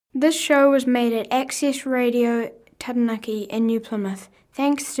This show was made at Access Radio Taranaki in New Plymouth,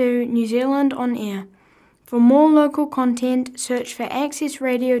 thanks to New Zealand On Air. For more local content, search for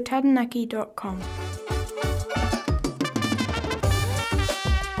accessradiotaranaki.com.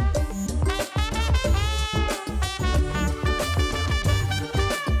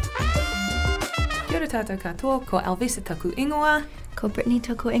 Kia ora tātou katoa, ko Alvisa taku ingoa. Ko Brittany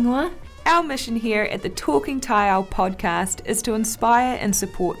taku ingoa. Our mission here at the Talking Taiao podcast is to inspire and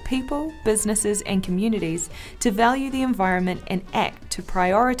support people, businesses and communities to value the environment and act to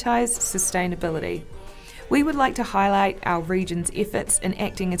prioritise sustainability. We would like to highlight our region's efforts in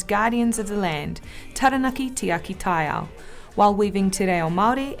acting as guardians of the land, Taranaki Tiaki Taiao, while weaving te reo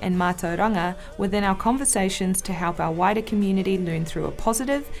Māori and mātauranga within our conversations to help our wider community learn through a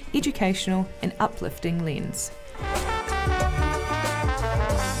positive, educational and uplifting lens.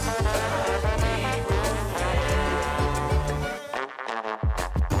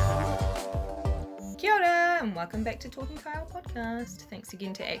 Kia ora and welcome back to Talking Taiao podcast. Thanks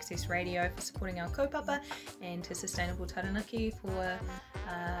again to Access Radio for supporting our kaupapa and to Sustainable Taranaki for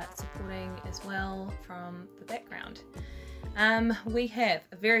supporting as well from the background. We have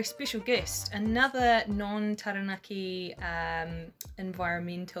a very special guest, another non-Taranaki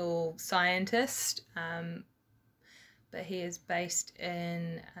environmental scientist, but he is based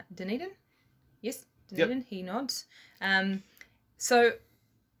in Dunedin. Yes, Dunedin, yep. He nods. So,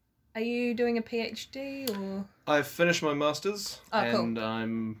 are you doing a PhD or? I've finished my master's and cool.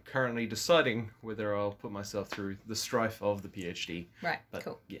 I'm currently deciding whether I'll put myself through the strife of the PhD. Right, but,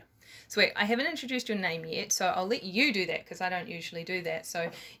 cool. Yeah. Sweet. I haven't introduced your name yet, so I'll let you do that because I don't usually do that.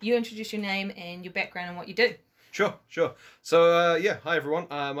 So you introduce your name and your background and what you do. Sure. So, hi everyone.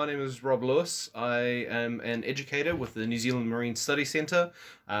 My name is Rob Lewis. I am an educator with the New Zealand Marine Study Centre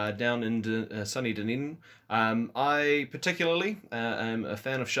down in sunny Dunedin. I particularly am a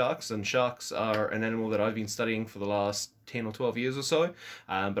fan of sharks, and sharks are an animal that I've been studying for the last 10 or 12 years or so,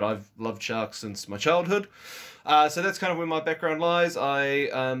 but I've loved sharks since my childhood. So that's kind of where my background lies. I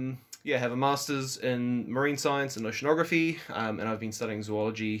have a master's in marine science and oceanography, and I've been studying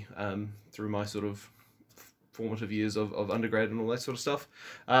zoology through my sort of formative years of undergrad and all that sort of stuff.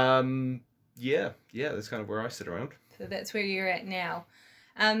 That's kind of where I sit around. So that's where you're at now.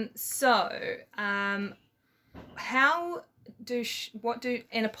 And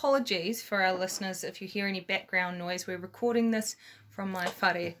apologies for our listeners if you hear any background noise. We're recording this from my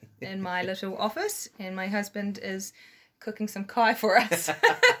whare in my little office, and my husband is cooking some kai for us.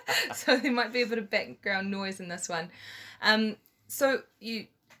 So there might be a bit of background noise in this one. So you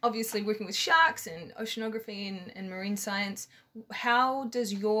obviously working with sharks and oceanography and marine science. How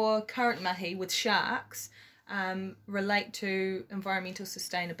does your current mahi with sharks relate to environmental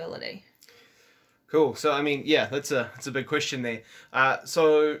sustainability? Cool. So, I mean, yeah, that's a big question there.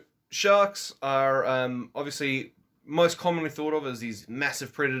 So sharks are obviously most commonly thought of as these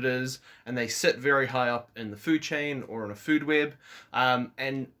massive predators, and they sit very high up in the food chain or in a food web.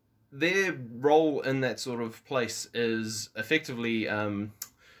 And their role in that sort of place is effectively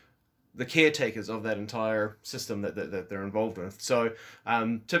the caretakers of that entire system that they're involved with. So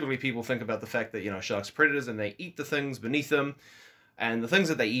typically people think about the fact that, sharks are predators and they eat the things beneath them. And the things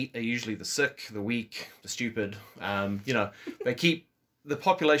that they eat are usually the sick, the weak, the stupid. They keep the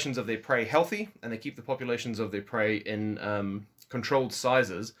populations of their prey healthy, and they keep the populations of their prey in controlled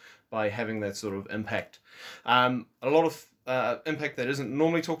sizes by having that sort of impact. A lot of impact that isn't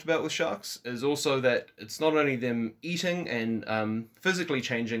normally talked about with sharks is also that it's not only them eating and physically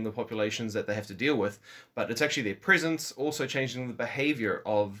changing the populations that they have to deal with, but it's actually their presence also changing the behaviour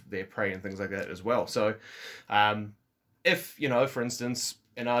of their prey and things like that as well. So if, for instance,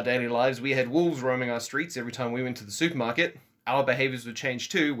 in our daily lives, we had wolves roaming our streets every time we went to the supermarket, our behaviours would change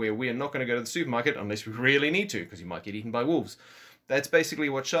too, where we are not going to go to the supermarket unless we really need to, because you might get eaten by wolves. That's basically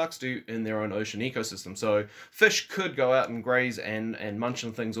what sharks do in their own ocean ecosystem. So fish could go out and graze and munch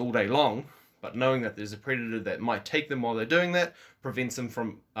on things all day long, but knowing that there's a predator that might take them while they're doing that prevents them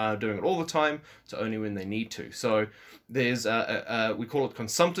from doing it all the time to only when they need to. So there's we call it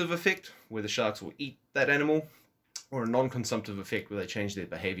consumptive effect, where the sharks will eat that animal, or a non-consumptive effect where they change their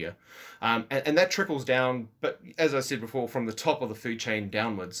behaviour. And that trickles down, but as I said before, from the top of the food chain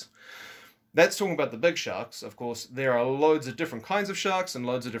downwards. That's talking about the big sharks. Of course, there are loads of different kinds of sharks and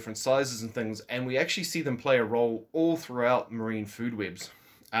loads of different sizes and things, and we actually see them play a role all throughout marine food webs.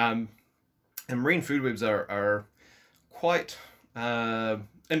 And marine food webs are quite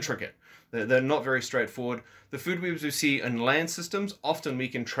intricate. They're not very straightforward. The food webs we see in land systems, often we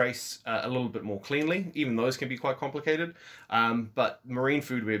can trace a little bit more cleanly. Even those can be quite complicated. But marine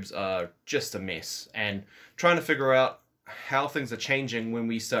food webs are just a mess. And trying to figure out how things are changing when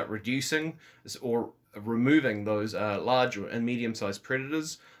we start reducing or removing those large and medium-sized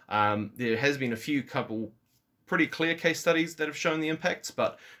predators. There has been a couple pretty clear case studies that have shown the impacts,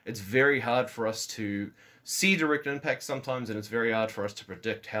 but it's very hard for us to see direct impacts sometimes, and it's very hard for us to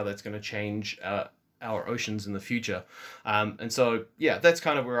predict how that's going to change our oceans in the future. And so, yeah, that's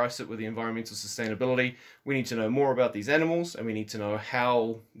kind of where I sit with the environmental sustainability. We need to know more about these animals, and we need to know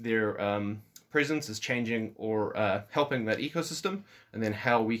how their presence is changing or helping that ecosystem, and then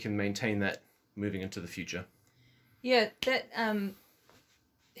how we can maintain that moving into the future. Yeah, that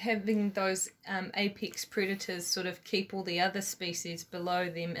having those apex predators sort of keep all the other species below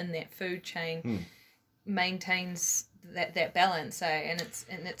them in that food chain maintains that balance, and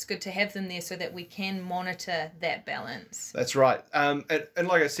it's good to have them there so that we can monitor that balance. That's right. And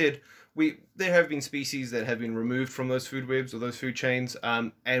like I said, there have been species that have been removed from those food webs or those food chains,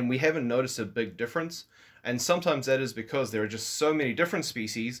 and we haven't noticed a big difference. And sometimes that is because there are just so many different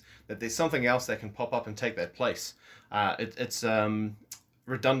species that there's something else that can pop up and take that place. It's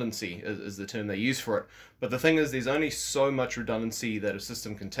redundancy is the term they use for it. But the thing is, there's only so much redundancy that a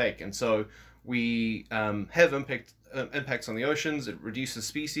system can take. And so we have impacts on the oceans. It reduces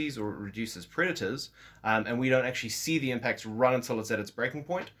species or it reduces predators, and we don't actually see the impacts run until it's at its breaking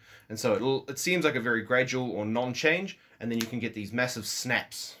point. And so it seems like a very gradual or non-change, and then you can get these massive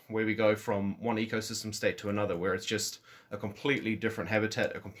snaps where we go from one ecosystem state to another, where it's just a completely different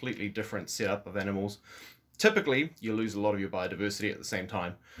habitat, a completely different setup of animals. Typically, you lose a lot of your biodiversity at the same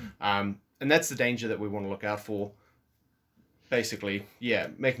time. And that's the danger that we want to look out for. Basically, yeah,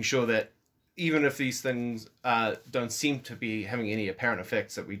 making sure that even if these things don't seem to be having any apparent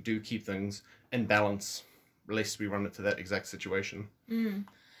effects, that we do keep things in balance, lest we run into that exact situation.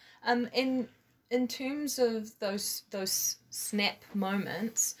 In terms of those snap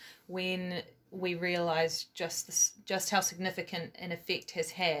moments when we realise just how significant an effect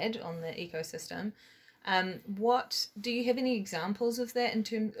has had on the ecosystem, what do you have any examples of that in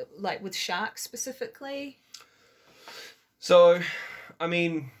terms, like with sharks specifically? So, I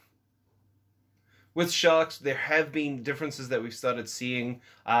mean, with sharks, there have been differences that we've started seeing.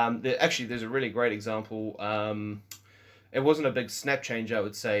 There's a really great example. It wasn't a big snap change, I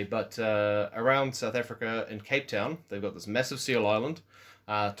would say, but around South Africa in Cape Town, they've got this massive seal island,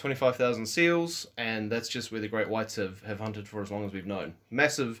 25,000 seals, and that's just where the great whites have hunted for as long as we've known.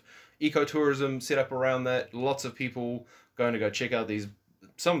 Massive ecotourism set up around that, lots of people going to go check out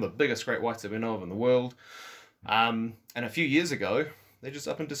some of the biggest great whites that we know of in the world. And a few years ago, they just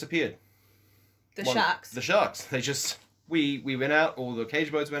up and disappeared. The sharks. They just, we went out, all the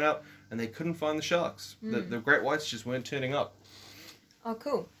cage boats went out, and they couldn't find the sharks. The great whites just weren't turning up. Oh,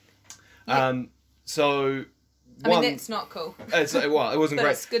 cool. Yeah. So... I mean, that's not cool. It wasn't but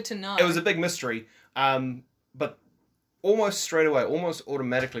great. It's good to know. It was a big mystery. But almost straight away, almost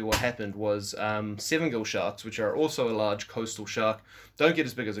automatically what happened was seven-gill sharks, which are also a large coastal shark, don't get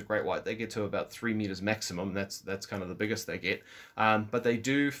as big as a great white. They get to about 3 meters maximum. That's kind of the biggest they get. But they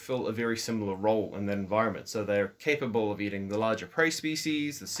do fill a very similar role in that environment. So they're capable of eating the larger prey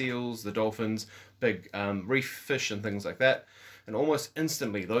species, the seals, the dolphins, big reef fish and things like that. And almost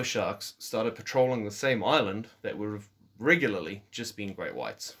instantly, those sharks started patrolling the same island that would have regularly just been great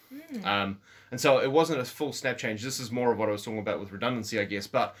whites. And so it wasn't a full snap change. This is more of what I was talking about with redundancy, I guess.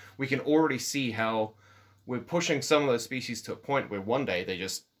 But we can already see how we're pushing some of those species to a point where one day they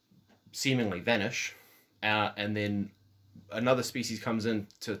just seemingly vanish, and then another species comes in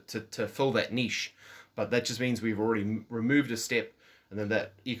to fill that niche. But that just means we've already removed a step, and then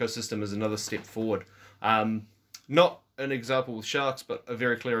that ecosystem is another step forward. Not an example with sharks, but a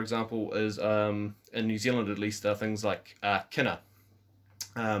very clear example is in New Zealand at least are things like kinner,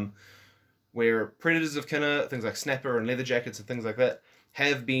 where predators of kinner, things like snapper and leather jackets and things like that,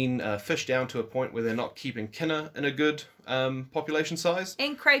 have been fished down to a point where they're not keeping kinner in a good population size.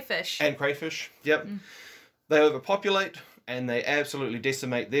 And crayfish. Yep. They overpopulate and they absolutely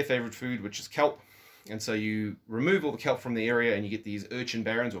decimate their favourite food, which is kelp. And so you remove all the kelp from the area and you get these urchin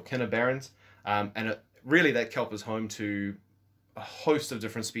barrens or kinner barrens, and really that kelp is home to a host of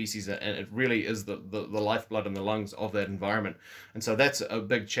different species, and it really is the lifeblood and the lungs of that environment. And so that's a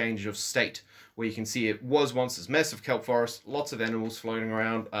big change of state, where you can see it was once this massive kelp forest, lots of animals floating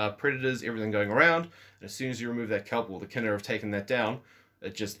around, predators, everything going around, and as soon as you remove that kelp, or the kinner have taken that down,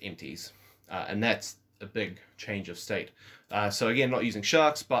 it just empties. And that's a big change of state. So again, not using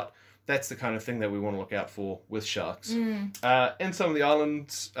sharks, but that's the kind of thing that we want to look out for with sharks. In some of the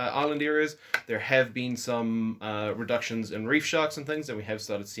island areas, there have been some reductions in reef sharks and things, and we have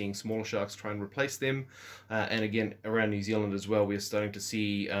started seeing smaller sharks try and replace them. And again, around New Zealand as well, we're starting to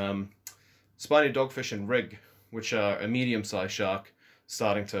see spiny dogfish and rig which are a medium-sized shark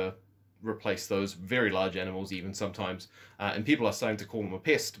starting to replace those very large animals even sometimes. And people are starting to call them a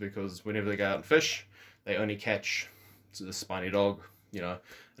pest because whenever they go out and fish, they only catch the spiny dog, and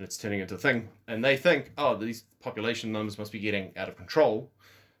it's turning into a thing. And they think, oh, these population numbers must be getting out of control,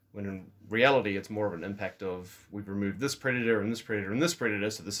 when in reality it's more of an impact of we've removed this predator and this predator and this predator,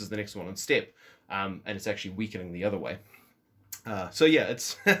 so this is the next one in step. And it's actually weakening the other way. So yeah,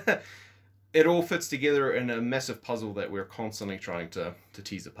 it's it all fits together in a massive puzzle that we're constantly trying to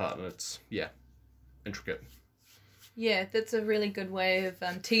tease apart, and it's intricate. Yeah, that's a really good way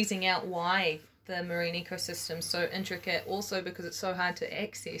of teasing out why the marine ecosystem's so intricate, also because it's so hard to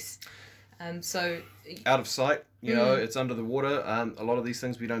access. So out of sight, it's under the water. A lot of these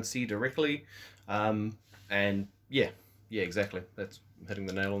things we don't see directly, and exactly. That's hitting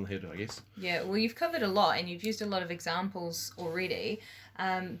the nail on the head, I guess. Yeah, well, you've covered a lot and you've used a lot of examples already.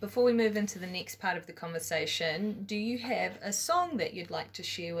 Before we move into the next part of the conversation, do you have a song that you'd like to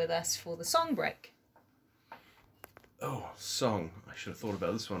share with us for the song break? Oh, song. I should have thought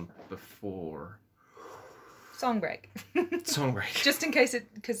about this one before. Song break. Song break. Just in case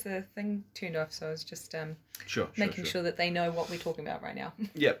because the thing turned off, so I was just making sure that they know what we're talking about right now.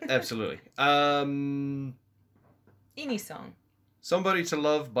 Yep, absolutely. Any song. Somebody to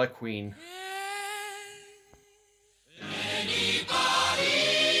Love by Queen.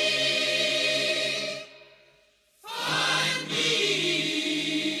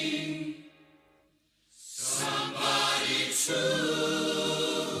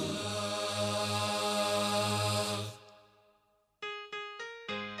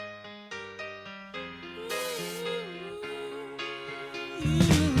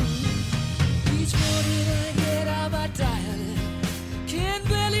 Each morning I get out my diet, can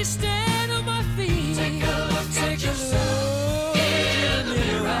barely stand on my feet. Take a look at yourself in the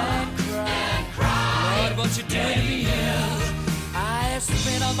mirror and cry. Lord, what you did to me, I have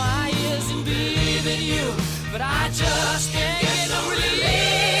spent all my years in believing you, but I just can't get no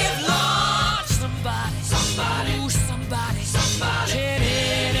relief. Lord, somebody, ooh, somebody, can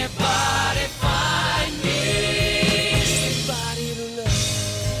anybody find me somebody to love?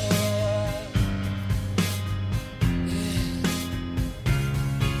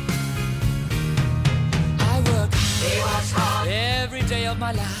 Every day of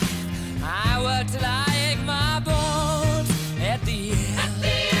my life, I work till I ache my bones. At the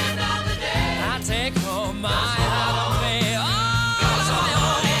end of the day, I take home my heart and pay all my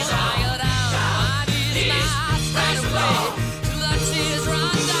own. I go down my knees and I straight away till the tears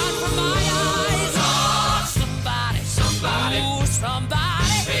run down from my eyes. Oh, somebody, ooh,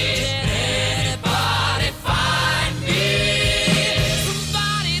 somebody, can anybody find me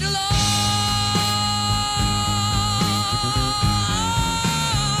somebody to love?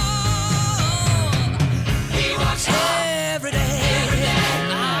 Every day,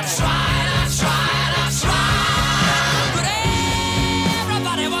 I try, but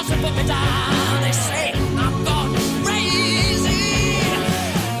everybody wants to put me down. They say I'm gone crazy.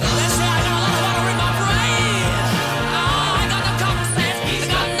 They say I got a lot of water in my brain. Oh, I got no common sense.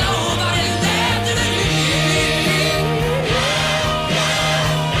 I got nobody left to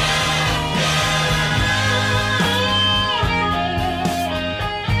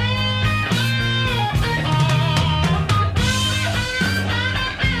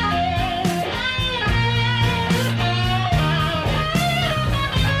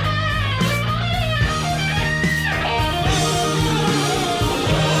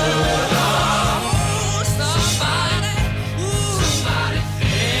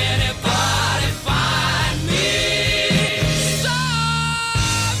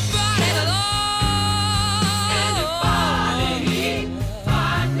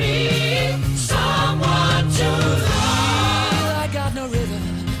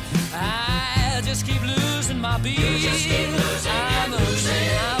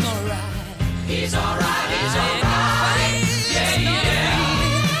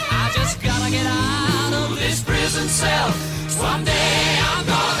someday I'm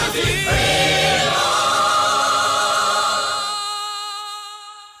gonna be free.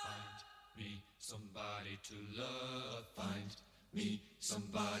 Find me somebody to love. Find me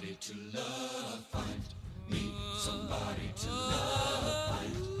somebody to love. Find me somebody to love.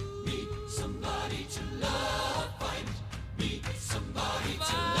 Find me somebody to love. Find me somebody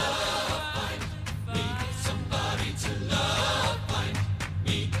to love. Find me somebody to love. Find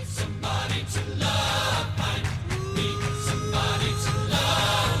me somebody to love. Find me somebody to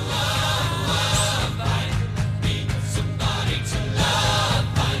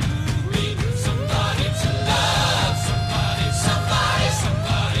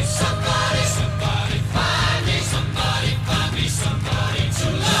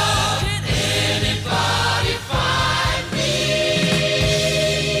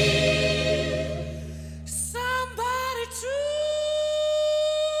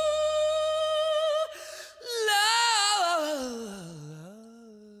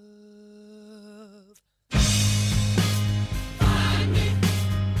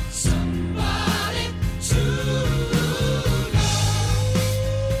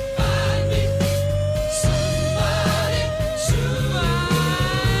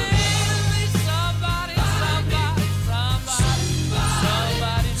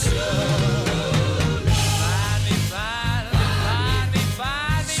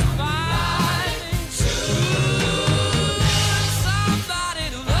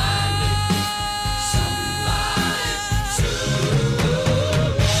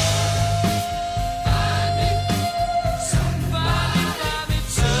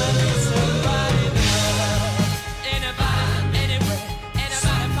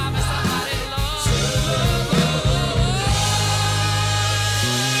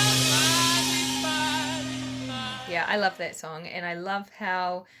I love that song, and I love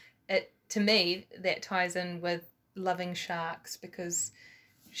how to me, that ties in with loving sharks, because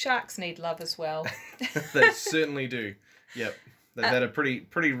sharks need love as well. They certainly do. Yep. They've had a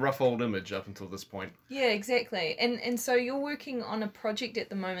pretty rough old image up until this point. Yeah, exactly. And so you're working on a project at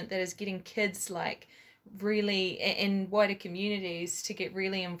the moment that is getting kids like really in wider communities to get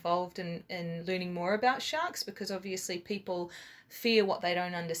really involved in learning more about sharks, because obviously people fear what they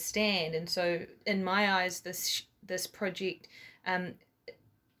don't understand. And so in my eyes, this project,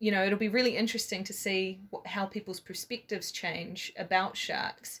 it'll be really interesting to see how people's perspectives change about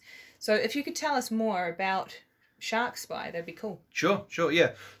sharks. So if you could tell us more about Shark Spy, that'd be cool. Sure,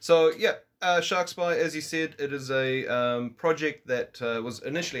 yeah. So, Shark Spy, as you said, it is a project that was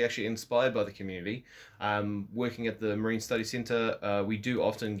initially actually inspired by the community. Working at the Marine Study Centre, we do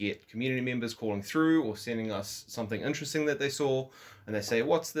often get community members calling through or sending us something interesting that they saw, and they say,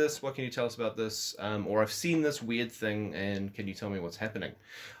 "What's this? What can you tell us about this?" Or, "I've seen this weird thing, and can you tell me what's happening?"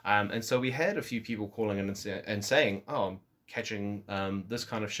 And so we had a few people calling in and saying, "Oh, I'm catching this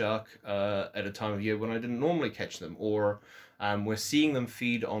kind of shark at a time of year when I didn't normally catch them," or we're seeing them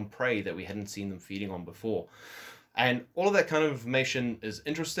feed on prey that we hadn't seen them feeding on before. And all of that kind of information is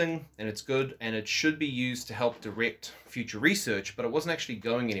interesting, and it's good, and it should be used to help direct future research, but it wasn't actually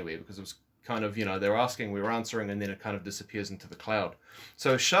going anywhere because it was kind of, they were asking, we were answering, and then it kind of disappears into the cloud.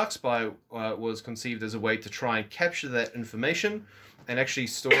 So Shark Spy was conceived as a way to try and capture that information and actually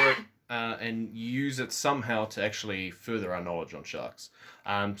store it and use it somehow to actually further our knowledge on sharks.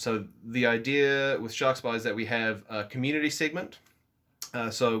 So the idea with Shark Spy is that we have a community segment.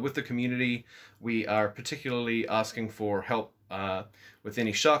 So with the community, we are particularly asking for help with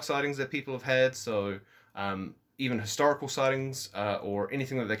any shark sightings that people have had. So even historical sightings or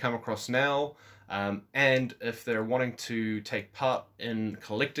anything that they come across now. And if they're wanting to take part in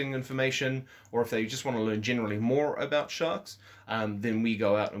collecting information, or if they just want to learn generally more about sharks, then we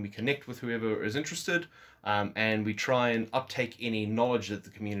go out and we connect with whoever is interested, and we try and uptake any knowledge that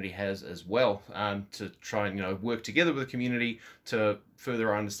the community has as well, to try and work together with the community to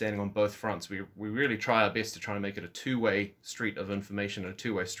further our understanding on both fronts. We really try our best to try and make it a two-way street of information and a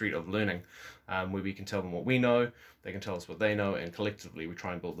two-way street of learning, where we can tell them what we know, they can tell us what they know, and collectively we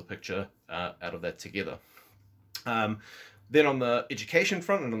try and build the picture out of that together. Then on the education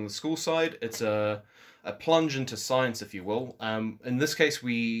front and on the school side, it's a plunge into science, if you will. In this case,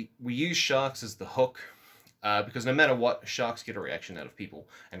 we use sharks as the hook, because no matter what, sharks get a reaction out of people,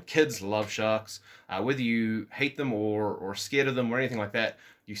 and kids love sharks. Whether you hate them or scared of them or anything like that,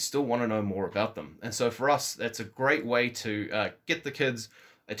 you still want to know more about them. And so for us, that's a great way to get the kids'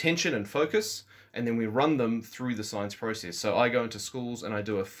 attention and focus, and then we run them through the science process. So I go into schools and I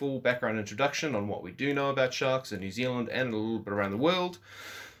do a full background introduction on what we do know about sharks in New Zealand and a little bit around the world.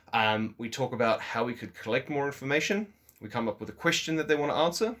 We talk about how we could collect more information. We come up with a question that they want to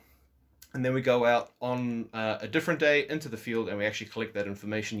answer. And then we go out on a different day into the field and we actually collect that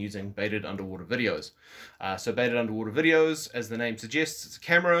information using baited underwater videos. So baited underwater videos, as the name suggests, it's a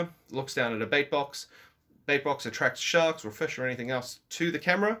camera, looks down at a bait box. Bait box attracts sharks or fish or anything else to the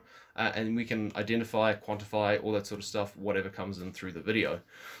camera, and we can identify, quantify, all that sort of stuff, whatever comes in through the video.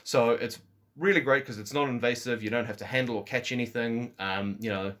 So it's really great because it's non-invasive. You don't have to handle or catch anything.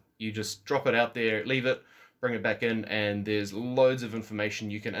 You just drop it out there, leave it, bring it back in, and there's loads of information.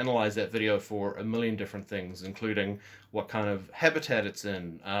 You can analyze that video for a million different things, including what kind of habitat it's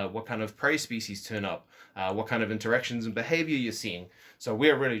in, what kind of prey species turn up, what kind of interactions and behavior you're seeing. So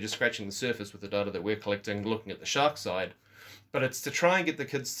we're really just scratching the surface with the data that we're collecting, looking at the shark side. But it's to try and get the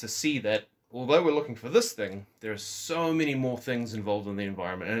kids to see that although we're looking for this thing, there are so many more things involved in the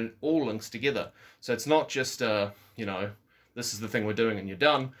environment, and it all links together. So it's not just, this is the thing we're doing and you're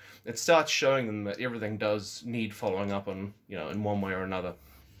done. It starts showing them that everything does need following up on, in one way or another.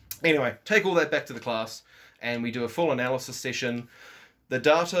 Anyway, take all that back to the class and we do a full analysis session. The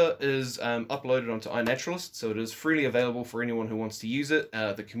data is uploaded onto iNaturalist, so it is freely available for anyone who wants to use it.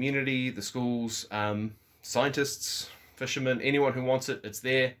 The community, the schools, scientists, fishermen, anyone who wants it, it's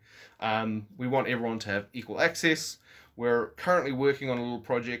there. We want everyone to have equal access. We're currently working on a little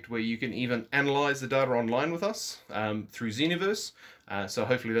project where you can even analyze the data online with us through Xeniverse. So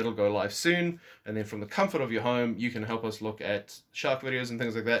hopefully that'll go live soon. And then from the comfort of your home, you can help us look at shark videos and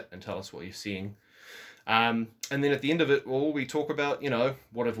things like that and tell us what you're seeing. And then at the end of it, we talk about,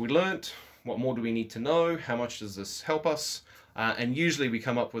 what have we learnt? What more do we need to know? How much does this help us? And usually we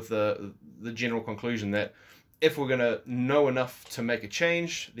come up with the general conclusion that if we're going to know enough to make a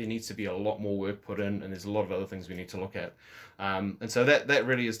change, there needs to be a lot more work put in, and there's a lot of other things we need to look at. And so that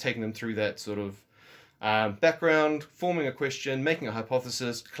really is taking them through that sort of background, forming a question, making a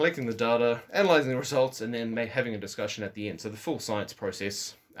hypothesis, collecting the data, analysing the results, and then having a discussion at the end. So the full science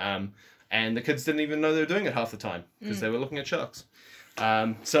process. And the kids didn't even know they were doing it half the time because they were looking at sharks.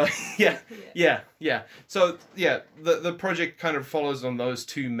 So yeah. So yeah, the project kind of follows on those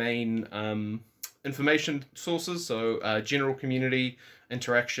two main information sources. So general community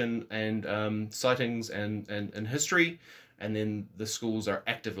interaction and sightings and history. And then the schools are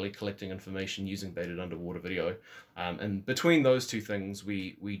actively collecting information using baited underwater video. And between those two things,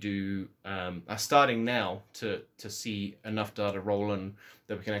 we are starting now to see enough data roll in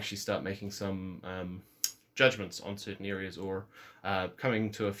that we can actually start making some judgments on certain areas, or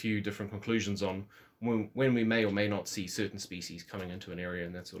coming to a few different conclusions on when we may or may not see certain species coming into an area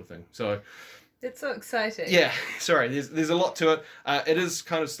and that sort of thing. So That's so exciting. yeah, sorry, there's a lot to it. It is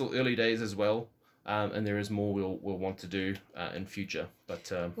kind of still early days as well. And there is more we'll want to do in future,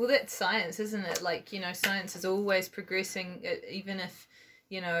 but Well, that's science, isn't it? Like, science is always progressing, even if,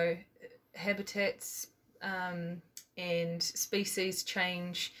 habitats and species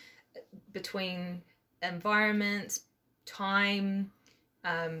change between environments, time,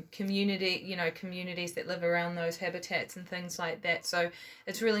 communities that live around those habitats and things like that. So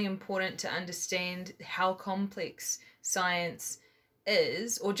it's really important to understand how complex science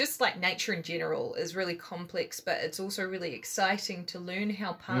is, or just like nature in general is really complex, but it's also really exciting to learn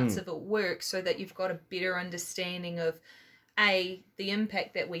how parts of it work, so that you've got a better understanding of the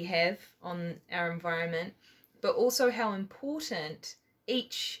impact that we have on our environment, but also how important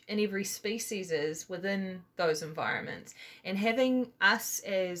each and every species is within those environments. And having us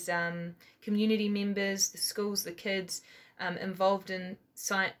as community members, the schools, the kids involved in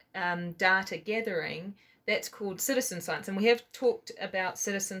data gathering, that's called citizen science. And we have talked about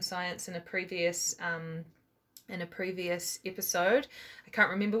citizen science in a previous episode. I can't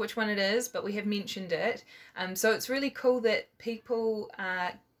remember which one it is, but we have mentioned it. So it's really cool that people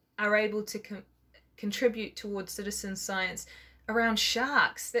are able to contribute towards citizen science around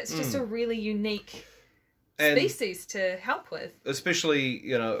sharks. That's just a really unique species to help with. Especially,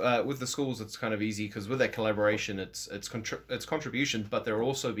 with the schools, it's kind of easy because with that collaboration, it's contribution, but they're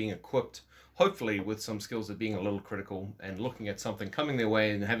also being equipped, hopefully, with some skills of being a little critical and looking at something coming their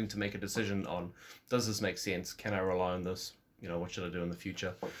way and having to make a decision on, does this make sense? Can I rely on this? What should I do in the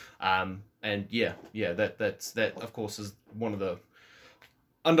future? And that of course is one of the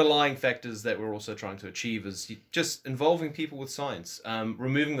underlying factors that we're also trying to achieve, is just involving people with science,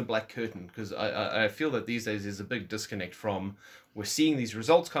 removing the black curtain, because I feel that these days there's a big disconnect from, we're seeing these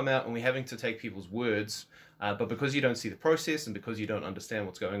results come out and we're having to take people's words, but because you don't see the process and because you don't understand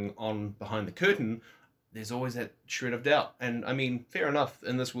what's going on behind the curtain, there's always that shred of doubt. And I mean, fair enough,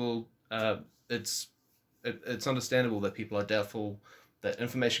 in this world, it's understandable that people are doubtful, that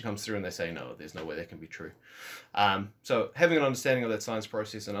information comes through and they say, no, there's no way that can be true. So having an understanding of that science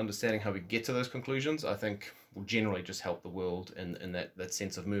process and understanding how we get to those conclusions, I think will generally just help the world in that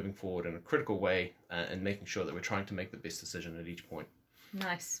sense of moving forward in a critical way, and making sure that we're trying to make the best decision at each point.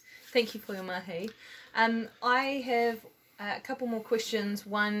 Nice. Thank you for your mahi. I have a couple more questions.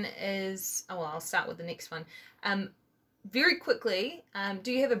 One is, I'll start with the next one. Very quickly,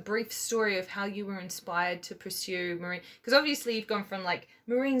 do you have a brief story of how you were inspired to pursue marine? Because obviously you've gone from like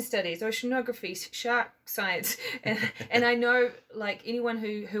marine studies, oceanography, shark science, and I know like anyone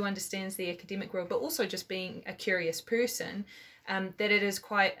who understands the academic world, but also just being a curious person, that it is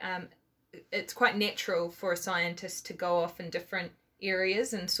it's quite natural for a scientist to go off in different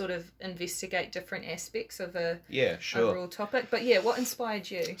areas and sort of investigate different aspects of a overall topic. But yeah, what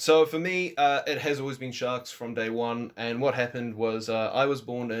inspired you? So for me, it has always been sharks from day one. And what happened was I was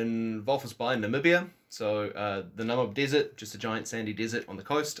born in Walvis Bay, Namibia. So the Namib Desert, just a giant sandy desert on the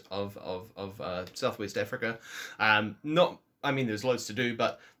coast of Southwest Africa. There's loads to do,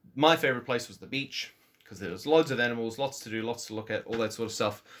 but my favourite place was the beach, because there's loads of animals, lots to do, lots to look at, all that sort of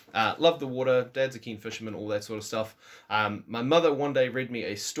stuff. Love the water, dad's a keen fisherman, all that sort of stuff. My mother one day read me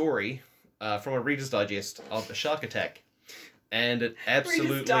a story from a Reader's Digest of a shark attack. And it absolutely...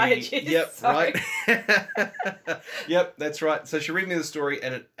 Reader's Digest, yep, sorry. Right. Yep, that's right. So she read me the story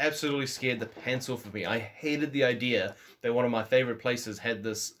and it absolutely scared the pants off of me. I hated the idea that one of my favourite places had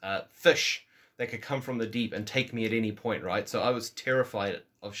this fish that could come from the deep and take me at any point, right? So I was terrified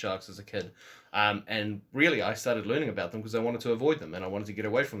of sharks as a kid. And really, I started learning about them because I wanted to avoid them and I wanted to get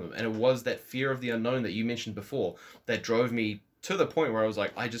away from them. And it was that fear of the unknown that you mentioned before that drove me to the point where I was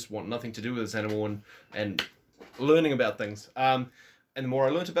like, I just want nothing to do with this animal, and learning about things. And the more I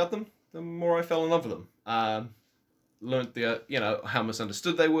learnt about them, the more I fell in love with them. Learnt how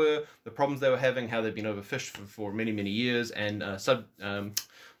misunderstood they were, the problems they were having, how they'd been overfished for many, many years, and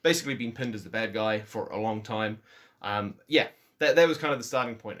basically been pinned as the bad guy for a long time. That was kind of the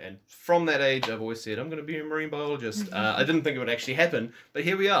starting point. And from that age, I've always said, I'm going to be a marine biologist. I didn't think it would actually happen, but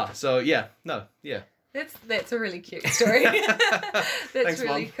here we are. So That's a really cute story. That's Thanks,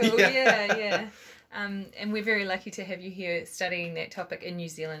 really Mum. cool. Yeah. Yeah. And we're very lucky to have you here studying that topic in New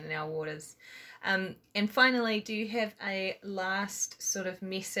Zealand in our waters. And finally, do you have a last sort of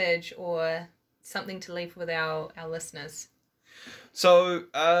message or something to leave with our listeners? So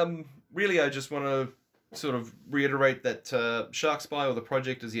really, I just want to sort of reiterate that Shark Spy, or the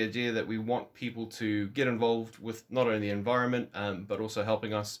project, is the idea that we want people to get involved with not only the environment, but also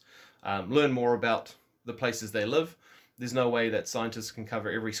helping us learn more about the places they live. There's no way that scientists can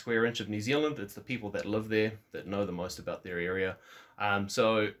cover every square inch of New Zealand. It's the people that live there that know the most about their area.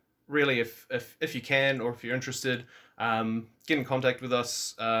 So really, if you can, or if you're interested, get in contact with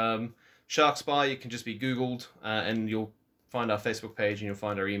us. Shark Spy, it can just be Googled, and you'll find our Facebook page, and you'll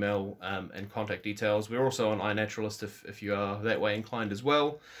find our email and contact details. We're also on iNaturalist if you are that way inclined as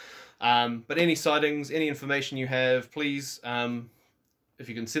well. But any sightings, any information you have, please, if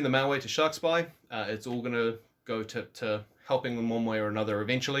you can send them our way to Shark Spy, it's all going to go to helping them one way or another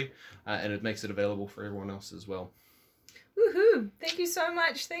eventually, and it makes it available for everyone else as well. Woohoo! Thank you so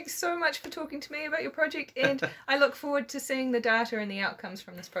much. Thanks so much for talking to me about your project, and I look forward to seeing the data and the outcomes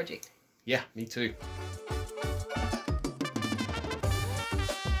from this project. Yeah, me too.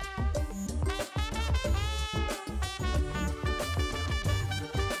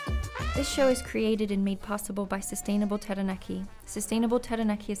 This show is created and made possible by Sustainable Taranaki. Sustainable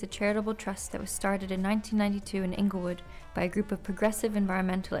Taranaki is a charitable trust that was started in 1992 in Inglewood by a group of progressive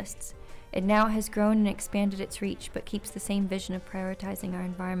environmentalists. It now has grown and expanded its reach, but keeps the same vision of prioritizing our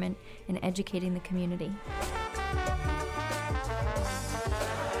environment and educating the community.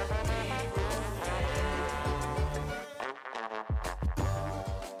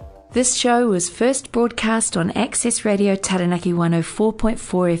 This show was first broadcast on Access Radio Taranaki 104.4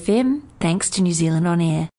 FM, thanks to New Zealand On Air.